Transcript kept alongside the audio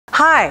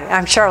Hi,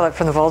 I'm Charlotte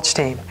from the Volsch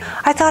team.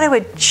 I thought I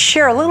would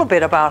share a little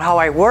bit about how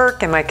I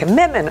work and my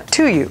commitment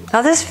to you.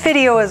 Now this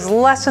video is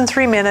less than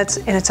 3 minutes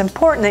and it's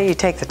important that you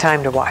take the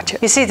time to watch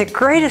it. You see, the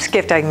greatest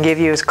gift I can give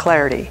you is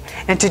clarity.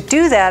 And to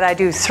do that, I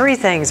do 3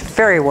 things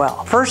very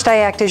well. First, I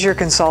act as your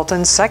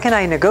consultant. Second,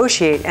 I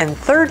negotiate. And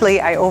thirdly,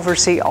 I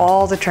oversee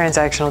all the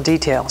transactional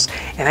details.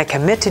 And I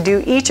commit to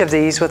do each of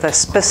these with a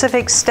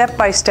specific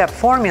step-by-step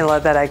formula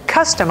that I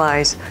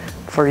customize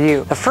for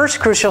you. The first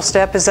crucial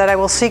step is that I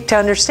will seek to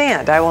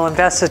understand. I will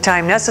invest the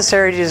time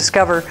necessary to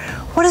discover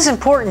what is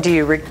important to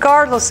you,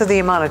 regardless of the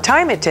amount of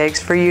time it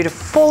takes for you to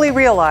fully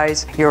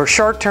realize your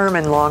short-term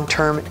and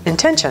long-term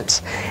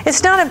intentions.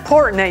 It's not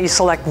important that you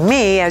select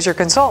me as your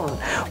consultant.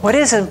 What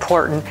is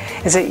important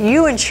is that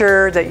you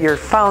ensure that you're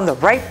found the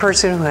right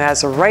person who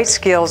has the right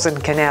skills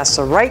and can ask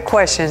the right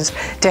questions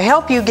to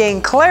help you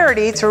gain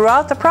clarity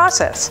throughout the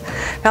process.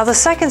 Now, the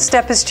second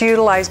step is to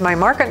utilize my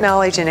market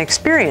knowledge and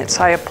experience.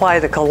 I apply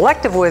the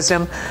collective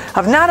wisdom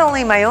of not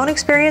only my own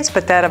experience,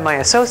 but that of my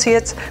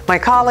associates, my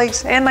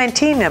colleagues, and my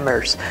team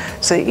members,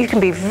 so that you can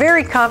be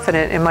very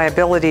confident in my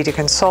ability to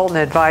consult and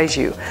advise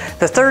you.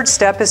 The third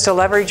step is to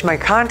leverage my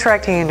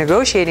contracting and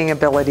negotiating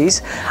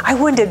abilities. I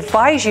wouldn't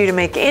advise you to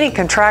make any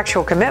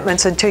contractual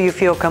commitments until you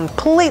feel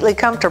completely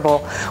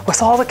comfortable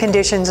with all the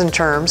conditions and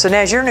terms, and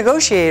as your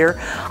negotiator,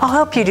 I'll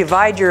help you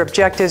divide your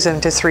objectives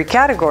into 3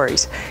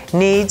 categories: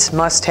 needs,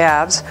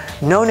 must-haves,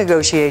 no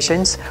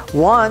negotiations,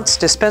 wants,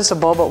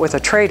 dispensable but with a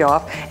trade-off,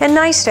 and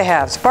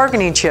nice-to-haves,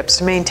 bargaining chips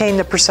to maintain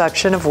the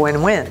perception of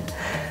win-win.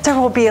 There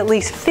will be at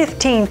least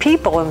 15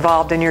 people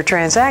involved in your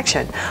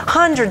transaction.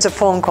 Hundreds of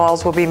phone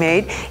calls will be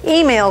made,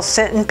 emails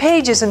sent, and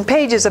pages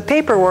of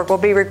paperwork will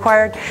be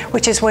required,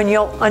 which is when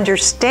you'll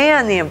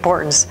understand the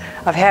importance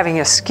of having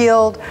a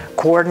skilled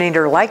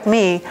coordinator like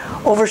me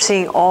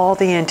overseeing all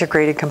the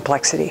integrated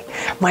complexity.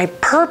 My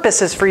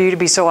purpose is for you to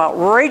be so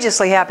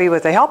outrageously happy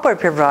with the help I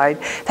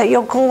provide that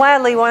you'll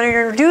gladly want to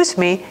introduce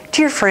me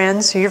to your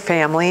friends, your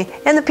family,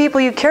 and the people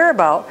you care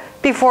about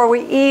before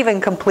we even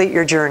complete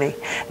your journey.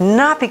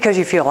 Not because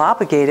you feel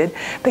obligated,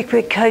 but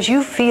because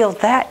you feel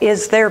that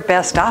is their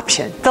best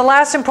option. The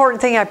last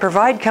important thing I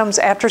provide comes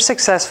after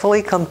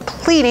successfully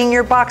completing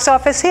your box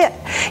office hit.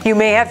 You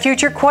may have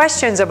future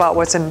questions about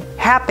what's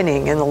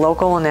happening in the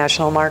local and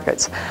national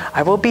markets.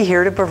 I will be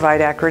here to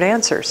provide accurate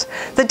answers.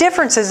 The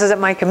difference is that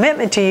my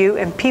commitment to you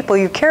and people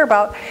you care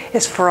about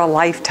is for a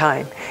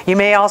lifetime. You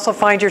may also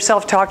find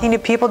yourself talking to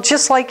people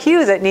just like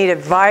you that need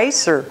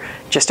advice or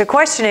just a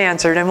question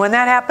answered, and when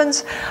that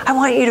happens, I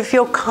want you to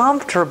feel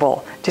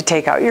comfortable to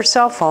take out your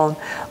cell phone,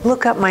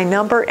 look up my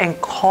number, and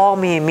call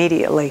me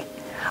immediately.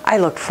 I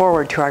look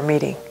forward to our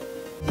meeting.